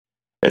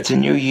It's a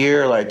new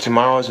year, like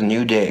tomorrow's a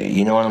new day.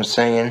 You know what I'm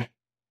saying?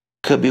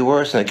 Could be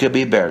worse and it could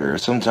be better.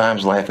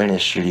 Sometimes life ain't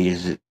as shitty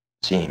as it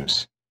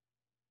seems.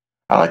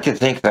 I like to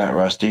think that,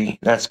 Rusty.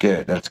 That's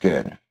good. That's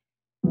good.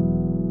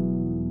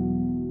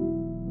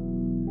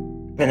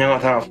 And now,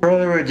 without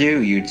further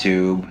ado,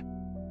 YouTube,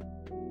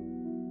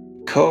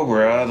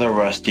 Cobra the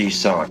Rusty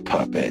Sock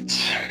Puppet.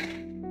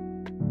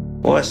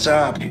 What's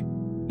up,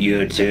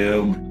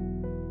 YouTube?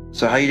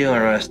 So how you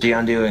doing, Rusty?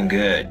 I'm doing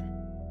good.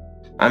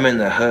 I'm in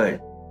the hood.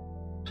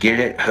 Get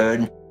it,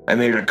 hood? I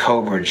made a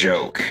Cobra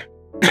joke.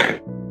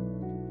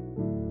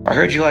 I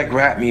heard you like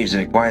rap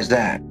music. Why is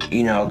that?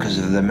 You know, because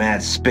of the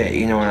mad spit.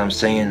 You know what I'm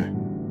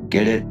saying?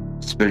 Get it?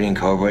 Spitting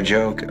Cobra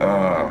joke?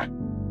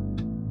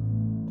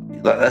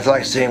 That's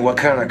like saying what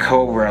kind of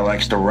Cobra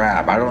likes to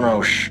rap. I don't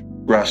know,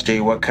 Rusty.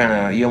 What kind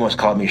of... You almost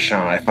called me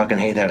Sean. I fucking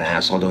hate that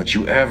asshole. Don't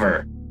you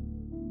ever.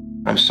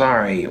 I'm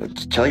sorry.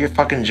 Tell your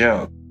fucking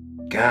joke.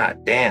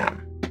 God damn.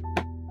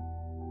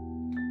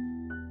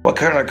 What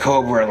kind of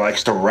Cobra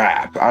likes to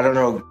rap? I don't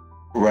know,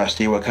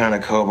 Rusty, what kind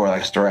of Cobra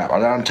likes to rap. I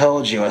done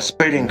told you, a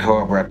spitting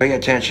Cobra. Pay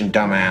attention,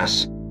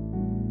 dumbass.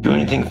 Do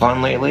anything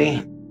fun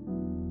lately?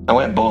 I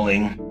went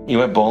bowling. You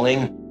went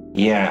bowling?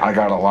 Yeah, I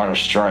got a lot of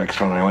strikes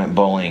when I went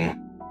bowling.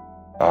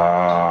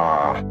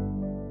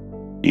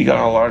 You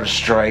got a lot of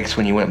strikes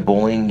when you went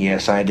bowling?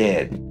 Yes, I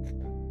did.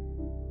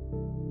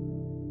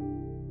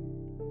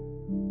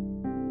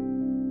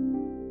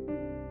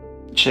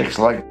 Chicks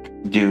like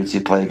dudes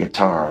who play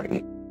guitar.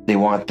 They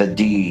want the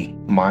D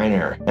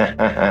minor.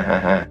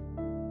 I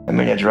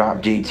mean, a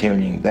drop D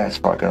tuning. That's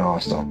fucking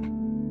awesome.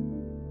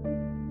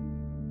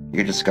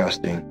 You're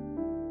disgusting.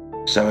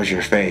 So is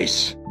your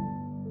face.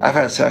 I've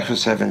had sex with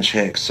 7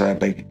 chicks, so I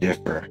beg to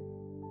differ.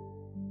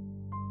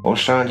 Well,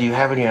 Sean, do you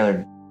have any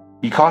other...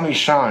 You call me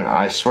Sean.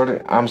 I swear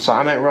to... I'm sorry,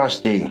 I meant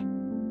Rusty.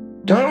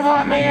 Don't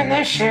involve me in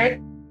this shit.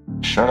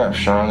 Shut up,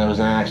 Sean. That was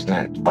an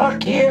accident.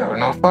 Fuck you.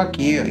 No, fuck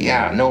you.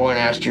 Yeah, no one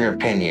asked your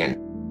opinion.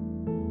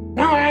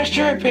 No one asked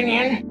your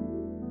opinion.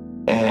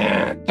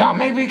 Don't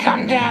make me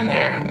come down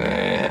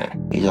there.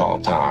 He's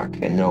all talk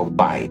and no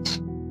bite.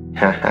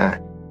 Haha.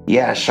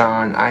 Yeah,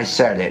 Sean, I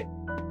said it.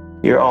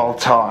 You're all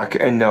talk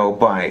and no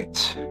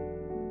bite.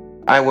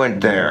 I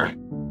went there.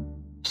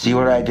 See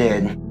what I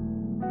did?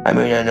 I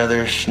made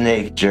another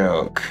snake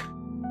joke.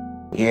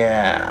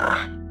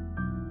 Yeah.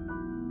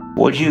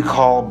 What'd you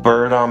call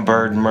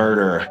bird-on-bird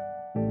murder?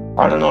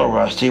 I don't know,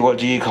 Rusty. What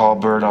do you call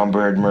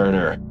bird-on-bird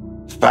murder?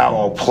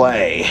 Foul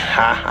play.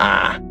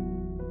 Haha.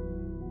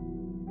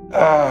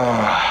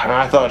 And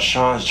I thought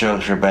Sean's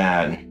jokes were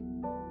bad.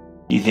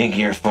 You think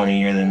you're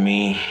funnier than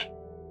me?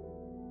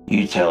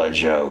 You tell a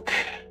joke.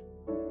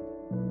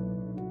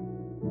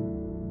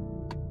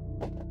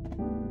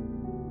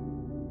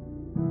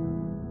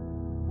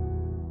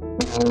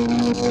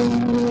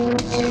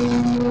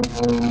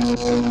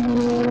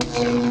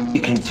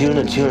 You can tune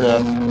a tune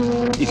up.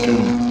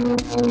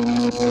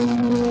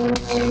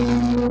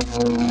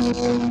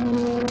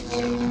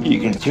 You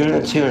can tune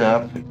a tune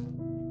up.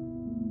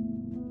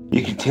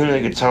 You can tune a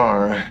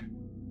guitar.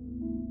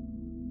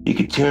 You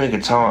can tune a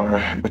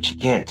guitar, but you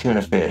can't tune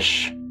a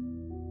fish.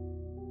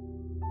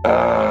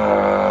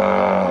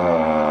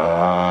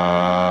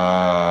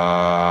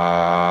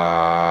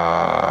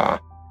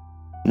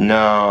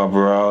 No,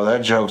 bro,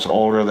 that joke's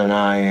older than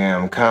I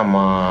am. Come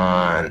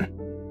on.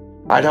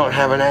 I don't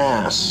have an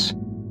ass.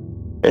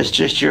 It's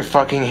just your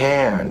fucking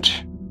hand.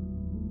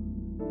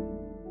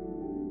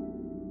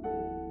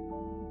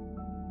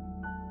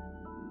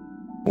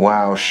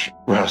 Wow,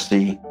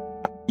 Rusty.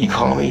 You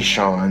call me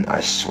Sean, I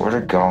swear to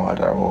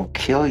God, I will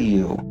kill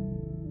you.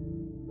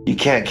 You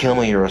can't kill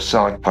me, you're a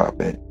sock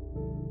puppet.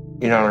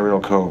 You're not a real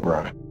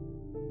Cobra.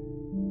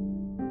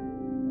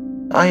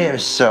 I am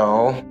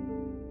so...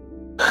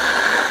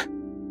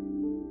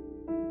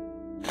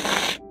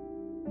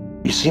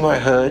 You see my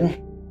hood?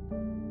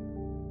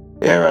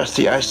 Yeah,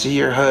 Rusty, I see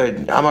your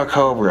hood. I'm a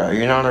Cobra.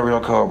 You're not a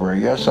real Cobra.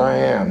 Yes, I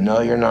am. No,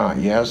 you're not.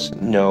 Yes,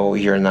 no,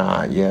 you're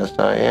not. Yes,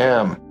 I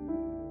am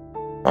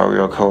a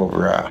real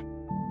Cobra.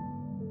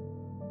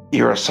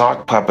 You're a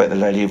sock puppet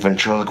that I do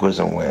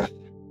ventriloquism with.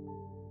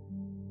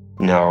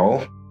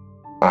 No,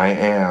 I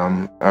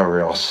am a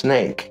real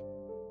snake.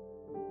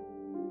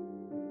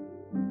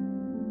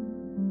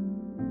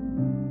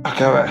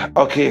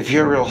 Okay, if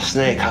you're a real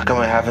snake, how come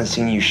I haven't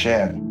seen you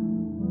shed?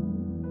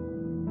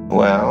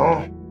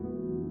 Well,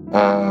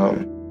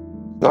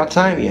 not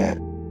time yet.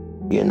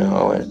 You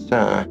know, it's,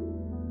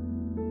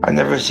 I've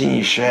never seen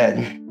you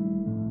shed.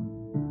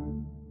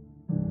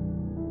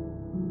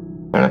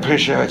 And I'm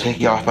pretty sure if I take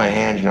you off my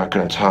hand, you're not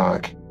gonna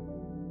talk.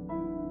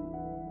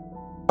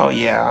 Oh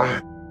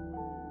yeah?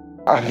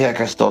 I think I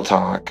can still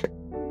talk.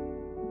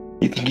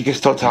 You think you can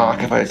still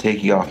talk if I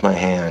take you off my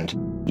hand?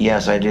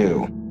 Yes, I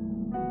do.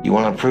 You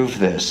want to prove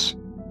this?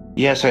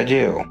 Yes, I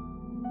do.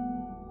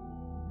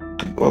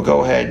 Well,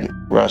 go ahead,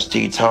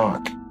 Rusty,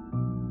 talk.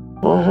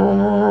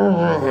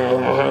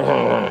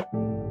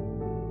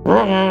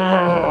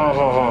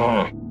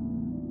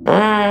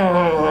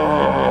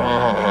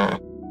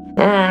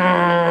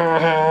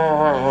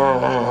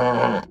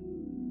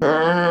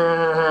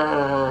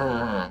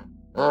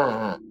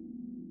 Uh-uh.